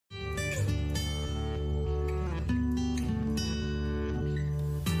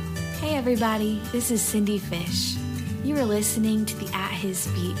Hey everybody, this is Cindy Fish. You are listening to the At His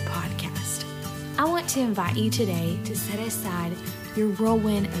Feet podcast. I want to invite you today to set aside your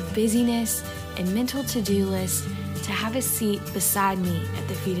whirlwind of busyness and mental to-do list to have a seat beside me at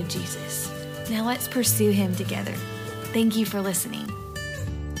the feet of Jesus. Now let's pursue Him together. Thank you for listening.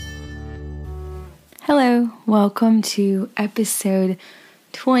 Hello, welcome to episode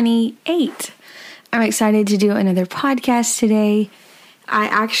 28. I'm excited to do another podcast today.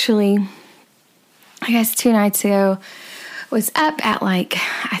 I guess 2 nights ago, was up at I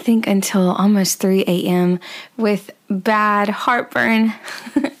think until almost 3 a.m. with bad heartburn,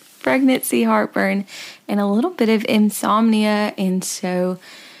 pregnancy heartburn, and a little bit of insomnia. And so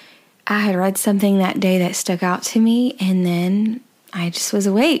I had read something that day that stuck out to me, and then I just was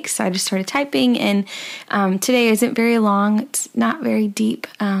awake. So I just started typing, and today isn't very long. It's not very deep.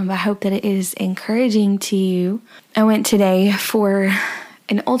 I hope that it is encouraging to you. I went today for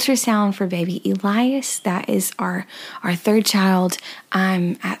an ultrasound for baby Elias. That is our third child.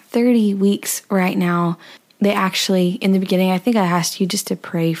 I'm at 30 weeks right now. They actually, in the beginning, I think I asked you just to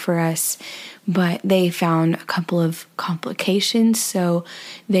pray for us, but they found a couple of complications. So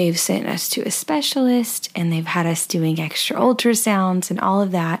they've sent us to a specialist, and they've had us doing extra ultrasounds and all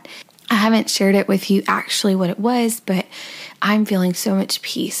of that. I haven't shared it with you actually what it was, but I'm feeling so much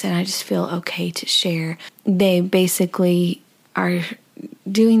peace, and I just feel okay to share. They basically are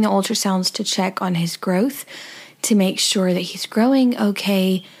doing the ultrasounds to check on his growth, to make sure that he's growing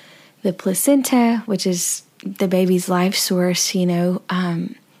okay. The placenta, which is the baby's life source,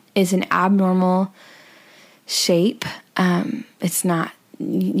 is an abnormal shape. It's not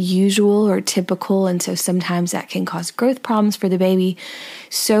usual or typical, and so sometimes that can cause growth problems for the baby.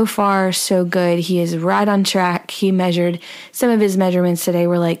 So far, so good. He is right on track. He measured, some of his measurements today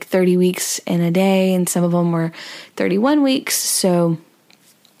were 30 weeks in a day, and some of them were 31 weeks. So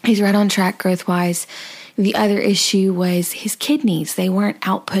he's right on track growth-wise. The other issue was his kidneys. They weren't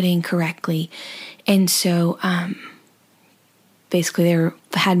outputting correctly. And so basically they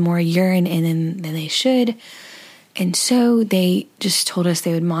had more urine in them than they should. And so they just told us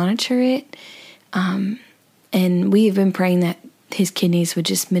they would monitor it. And we have been praying that his kidneys would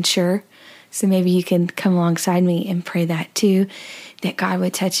just mature. So maybe you can come alongside me and pray that too, that God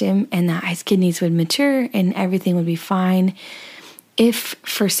would touch him and that his kidneys would mature and everything would be fine. If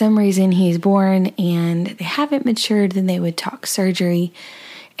for some reason he's born and they haven't matured, then they would talk surgery.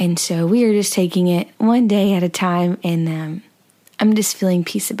 And so we are just taking it one day at a time. And I'm just feeling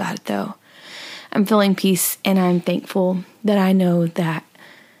peace about it, though. I'm feeling peace, and I'm thankful that I know that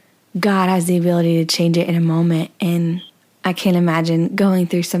God has the ability to change it in a moment. And I can't imagine going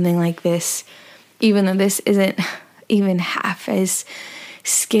through something like this, even though this isn't even half as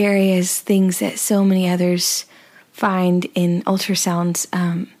scary as things that so many others find in ultrasounds.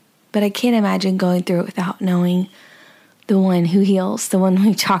 But I can't imagine going through it without knowing the one who heals, the one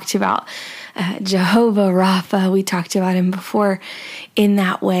we talked about, Jehovah Rapha. We talked about him before in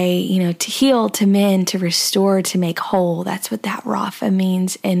that way, to heal, to mend, to restore, to make whole. That's what that Rapha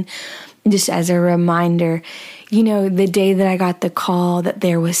means. And just as a reminder, the day that I got the call that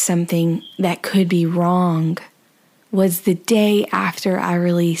there was something that could be wrong was the day after I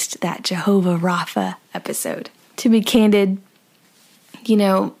released that Jehovah Rapha episode. To be candid,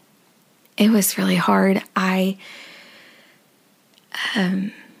 it was really hard. I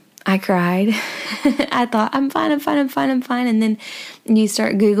cried. I thought, I'm fine. And then you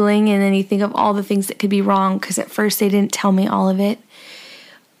start Googling, and then you think of all the things that could be wrong, because at first they didn't tell me all of it.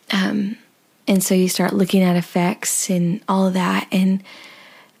 And so you start looking at effects and all of that. And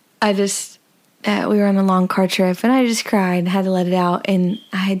I just, we were on a long car trip, and I just cried and had to let it out. And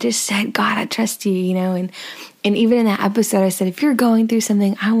I just said, God, I trust you, and even in that episode, I said, if you're going through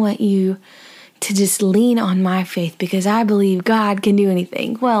something, I want you to just lean on my faith, because I believe God can do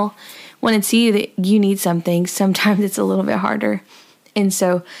anything. Well, when it's you that you need something, sometimes it's a little bit harder. And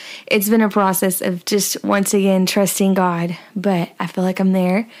so it's been a process of just once again trusting God, but I feel like I'm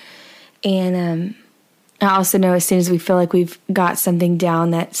there. And I also know as soon as we feel like we've got something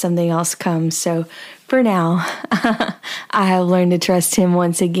down, that something else comes. So for now, I have learned to trust him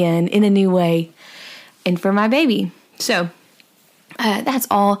once again in a new way, and for my baby. So that's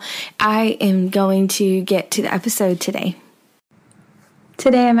all. I am going to get to the episode today.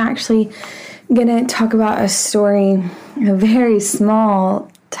 Today I'm actually going to talk about a story, a very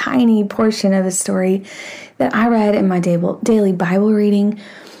small, tiny portion of a story that I read in my daily Bible reading.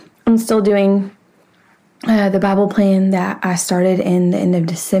 I'm still doing the Bible plan that I started in the end of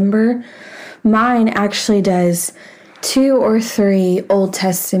December. Mine actually does 2 or 3 Old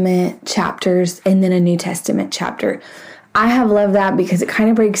Testament chapters and then a New Testament chapter. I have loved that because it kind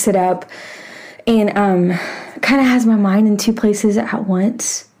of breaks it up and kind of has my mind in two places at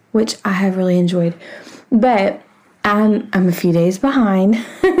once, which I have really enjoyed. But I'm a few days behind.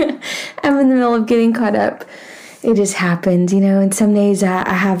 I'm in the middle of getting caught up. It just happened, and some days I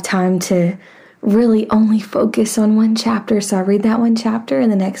have time to really only focus on one chapter. So I read that one chapter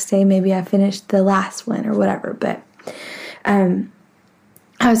and the next day maybe I finish the last one or whatever. But I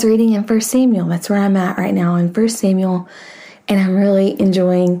was reading in 1 Samuel. That's where I'm at right now in 1 Samuel. And I'm really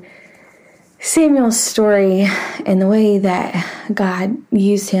enjoying Samuel's story and the way that God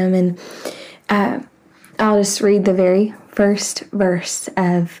used him. And I'll just read the very first verse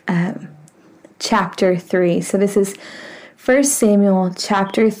of chapter 3. So this is 1 Samuel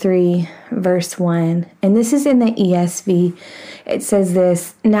chapter 3, verse 1. And this is in the ESV. It says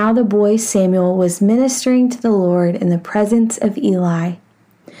this: "Now the boy Samuel was ministering to the Lord in the presence of Eli.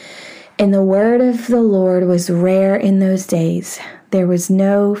 And the word of the Lord was rare in those days. There was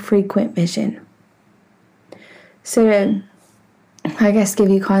no frequent vision." So to, I guess, give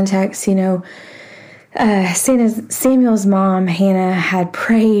you context, Samuel's mom, Hannah, had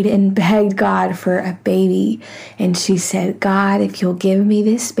prayed and begged God for a baby. And she said, "God, if you'll give me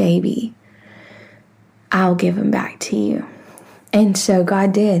this baby, I'll give him back to you." And so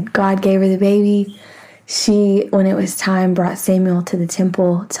God did. God gave her the baby. She, when it was time, brought Samuel to the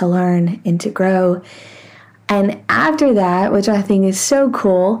temple to learn and to grow. And after that, which I think is so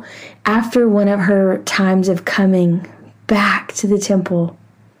cool, after one of her times of coming back to the temple,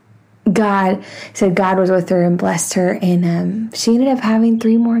 God said God was with her and blessed her, and she ended up having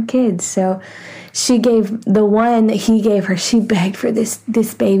 3 more kids. So she gave the one that he gave her, she begged for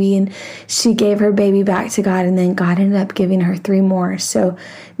this baby, and she gave her baby back to God, and then God ended up giving her 3 more. So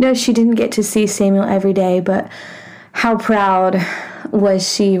no, she didn't get to see Samuel every day, but how proud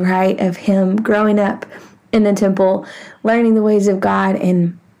was she, right, of him growing up in the temple, learning the ways of God,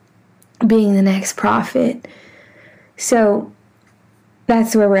 and being the next prophet. So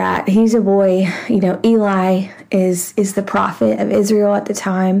that's where we're at. He's a boy. Eli is the prophet of Israel at the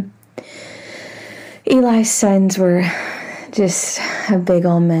time. Eli's sons were just a big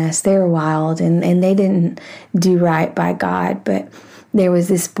old mess. They were wild, and they didn't do right by God. But there was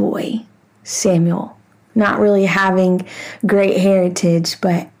this boy, Samuel, not really having great heritage,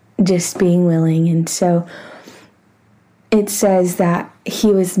 but just being willing. And so it says that he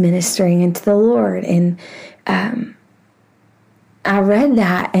was ministering unto the Lord. And I read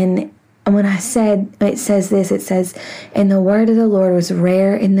that, and when I said, it says this, it says, "And the word of the Lord was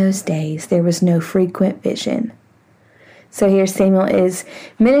rare in those days. There was no frequent vision." So here Samuel is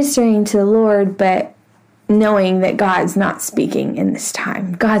ministering to the Lord, but knowing that God's not speaking in this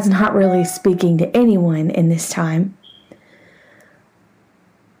time. God's not really speaking to anyone in this time.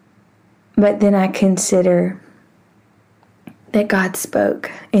 But then I consider that God spoke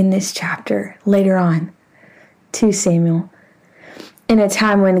in this chapter later on to Samuel. In a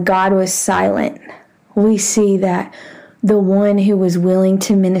time when God was silent, we see that the one who was willing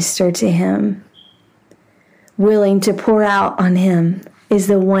to minister to him, willing to pour out on him, is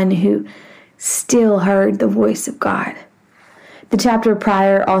the one who still heard the voice of God. The chapter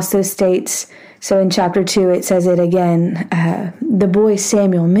prior also states, so in chapter 2 it says it again, the boy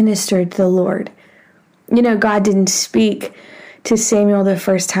Samuel ministered to the Lord. God didn't speak to Samuel the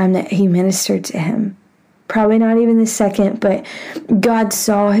first time that he ministered to him. Probably not even the second, but God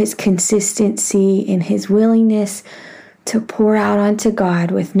saw his consistency and his willingness to pour out onto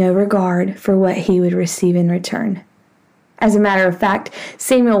God with no regard for what he would receive in return. As a matter of fact,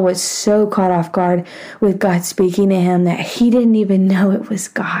 Samuel was so caught off guard with God speaking to him that he didn't even know it was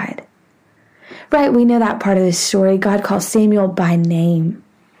God. Right, we know that part of the story. God calls Samuel by name.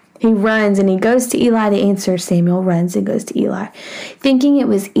 He runs and he goes to Eli to answer. Samuel runs and goes to Eli, thinking it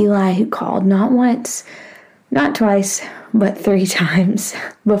was Eli who called, not once, not twice, but 3 times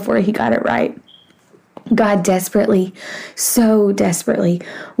before he got it right. God desperately, so desperately,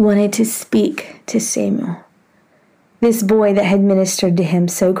 wanted to speak to Samuel, this boy that had ministered to him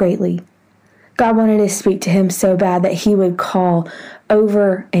so greatly. God wanted to speak to him so bad that he would call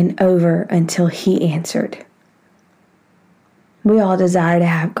over and over until he answered. We all desire to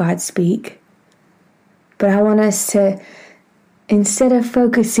have God speak, but I want us to, instead of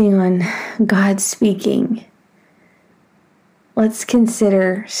focusing on God speaking, let's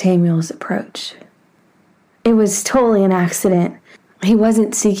consider Samuel's approach. It was totally an accident. He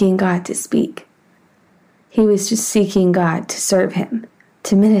wasn't seeking God to speak. He was just seeking God to serve him,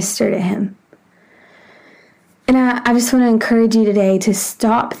 to minister to him. And I just want to encourage you today to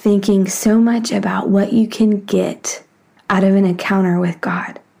stop thinking so much about what you can get out of an encounter with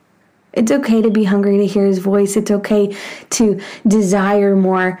God. It's okay to be hungry to hear his voice. It's okay to desire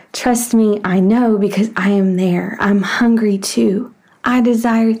more. Trust me, I know because I am there. I'm hungry too. I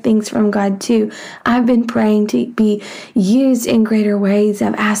desire things from God too. I've been praying to be used in greater ways.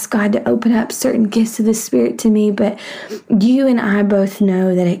 I've asked God to open up certain gifts of the Spirit to me, but you and I both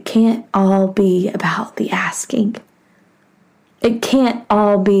know that it can't all be about the asking. It can't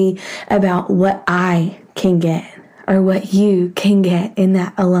all be about what I can get or what you can get in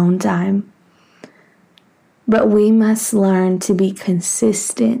that alone time. But we must learn to be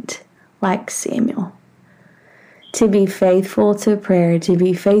consistent like Samuel. To be faithful to prayer, to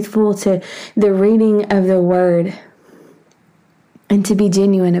be faithful to the reading of the word, and to be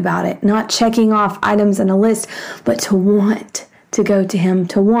genuine about it. Not checking off items on a list, but to want to go to him,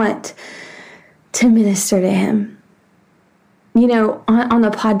 to want to minister to him. You know, on the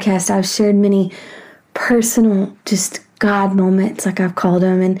podcast, I've shared many personal, just God moments, like I've called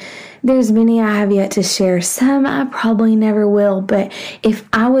them, and there's many I have yet to share. Some I probably never will, but if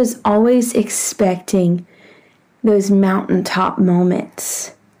I was always expecting those mountaintop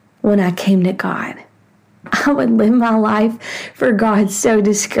moments when I came to God, I would live my life for God so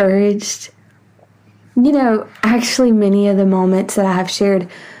discouraged. You know, actually many of the moments that I have shared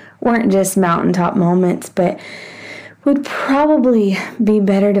weren't just mountaintop moments, but would probably be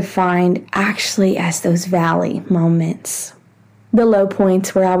better defined actually as those valley moments. The low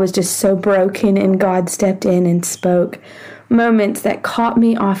points where I was just so broken and God stepped in and spoke. Moments that caught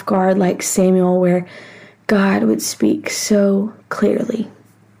me off guard like Samuel, where God would speak so clearly.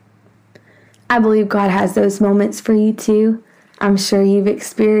 I believe God has those moments for you too. I'm sure you've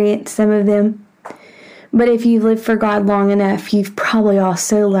experienced some of them. But if you've lived for God long enough, you've probably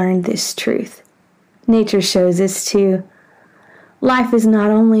also learned this truth. Nature shows us too. Life is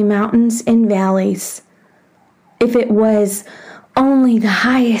not only mountains and valleys. If it was only the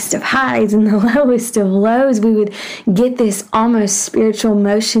highest of highs and the lowest of lows, we would get this almost spiritual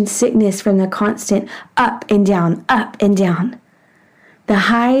motion sickness from the constant up and down, up and down. The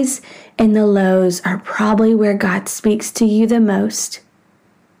highs and the lows are probably where God speaks to you the most.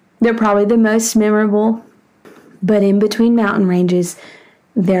 They're probably the most memorable, but in between mountain ranges,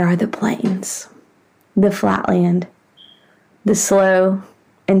 there are the plains. The flatland, the slow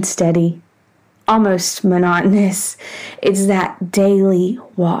and steady, almost monotonous. It's that daily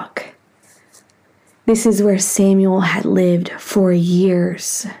walk. This is where Samuel had lived for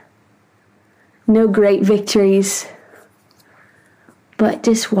years. No great victories, but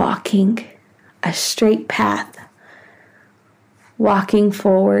just walking a straight path, walking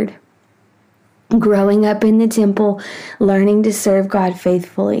forward, growing up in the temple, learning to serve God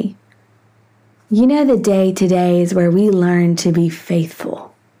faithfully. You know, the day today is where we learn to be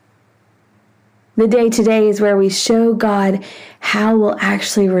faithful. The day today is where we show God how we'll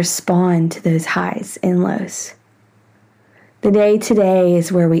actually respond to those highs and lows. The day today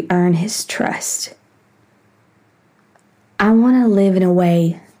is where we earn his trust. I want to live in a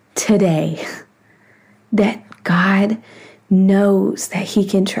way today that God knows that he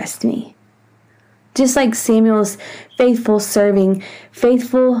can trust me. Just like Samuel's faithful serving,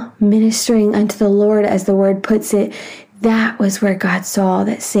 faithful ministering unto the Lord, as the word puts it, that was where God saw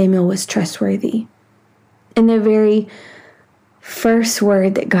that Samuel was trustworthy. And the very first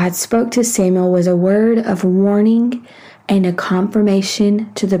word that God spoke to Samuel was a word of warning and a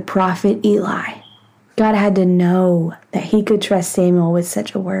confirmation to the prophet Eli. God had to know that he could trust Samuel with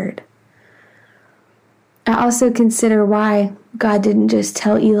such a word. I also consider why God didn't just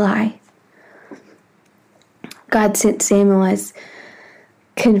tell Eli. God sent Samuel as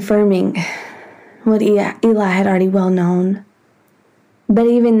confirming what Eli had already well known. But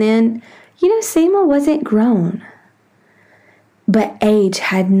even then, Samuel wasn't grown. But age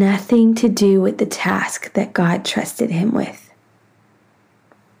had nothing to do with the task that God trusted him with.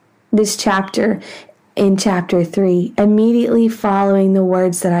 This chapter, in chapter 3, immediately following the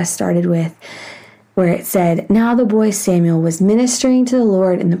words that I started with, where it said, "Now the boy Samuel was ministering to the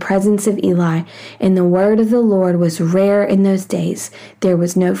Lord in the presence of Eli, and the word of the Lord was rare in those days. There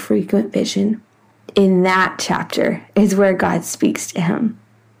was no frequent vision." In that chapter is where God speaks to him.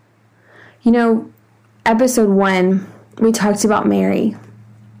 Episode 1, we talked about Mary.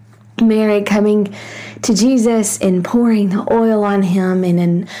 Mary coming to Jesus and pouring the oil on him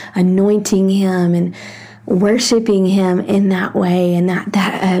and anointing him and worshiping him in that way. And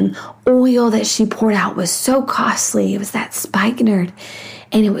that oil that she poured out was so costly. It was that spikenard.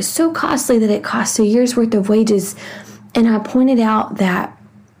 And it was so costly that it cost a year's worth of wages. And I pointed out that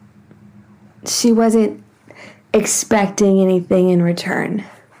she wasn't expecting anything in return.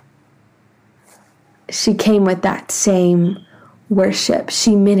 She came with that same worship.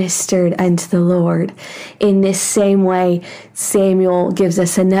 She ministered unto the Lord. In this same way, Samuel gives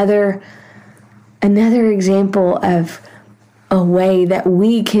us another example of a way that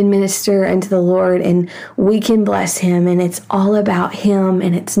we can minister unto the Lord and we can bless him, and it's all about him,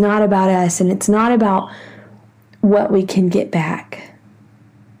 and it's not about us, and it's not about what we can get back.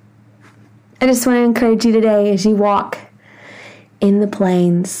 I just want to encourage you today as you walk in the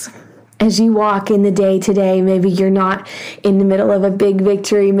plains, as you walk in the day today. Maybe you're not in the middle of a big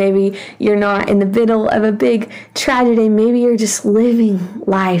victory. Maybe you're not in the middle of a big tragedy. Maybe you're just living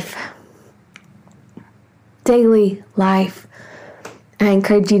life, daily life. I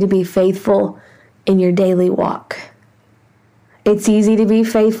encourage you to be faithful in your daily walk. It's easy to be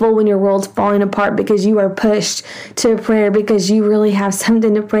faithful when your world's falling apart because you are pushed to prayer, because you really have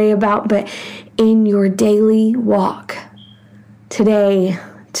something to pray about. But in your daily walk, today,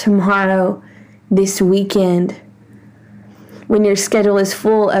 tomorrow, this weekend, when your schedule is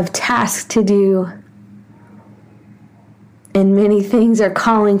full of tasks to do and many things are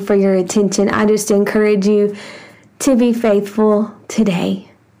calling for your attention, I just encourage you to be faithful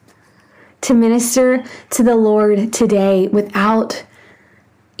today, to minister to the Lord today without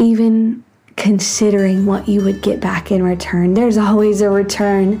even considering what you would get back in return. There's always a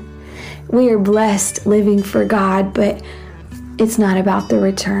return. We are blessed living for God, but it's not about the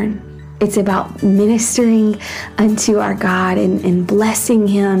return. It's about ministering unto our God and blessing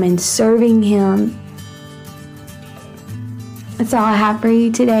him and serving him. That's all I have for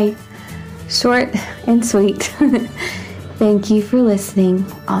you today. Short and sweet. Thank you for listening.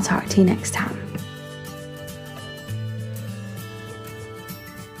 I'll talk to you next time.